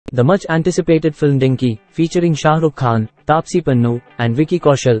The much-anticipated film Dunki, featuring Shah Rukh Khan, Taapsee Pannu, and Vicky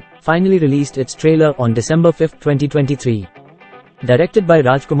Kaushal, finally released its trailer on December 5, 2023. Directed by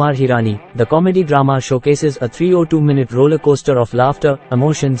Rajkumar Hirani, the comedy drama showcases a 302-minute roller coaster of laughter,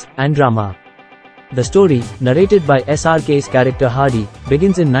 emotions, and drama. The story, narrated by SRK's character Hardy,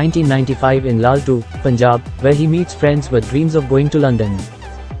 begins in 1995 in Laltu, Punjab, where he meets friends with dreams of going to London.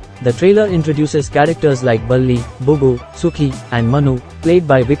 The trailer introduces characters like Balli, Buggu, Sukhi, and Manu, played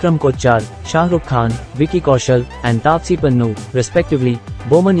by Vikram Kochchar, Shah Rukh Khan, Vicky Kaushal, and Taapsee Pannu, respectively.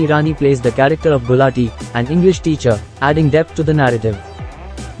 Boman Irani plays the character of Gulati, an English teacher, adding depth to the narrative.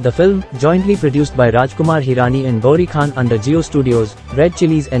 The film, jointly produced by Rajkumar Hirani and Gauri under Jio Studios,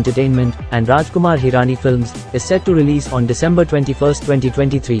 Chillies Entertainment, and Rajkumar Hirani Films, is set to release on December 21,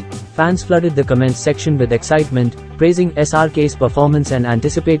 2023. Fans flooded the comments section with excitement, praising SRK's performance and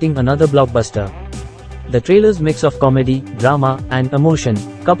anticipating another blockbuster. The trailer's mix of comedy, drama, and emotion,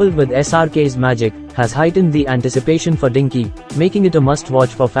 coupled with SRK's magic, has heightened the anticipation for Dunki, making it a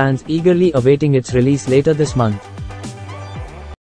must-watch for fans eagerly awaiting its release later this month.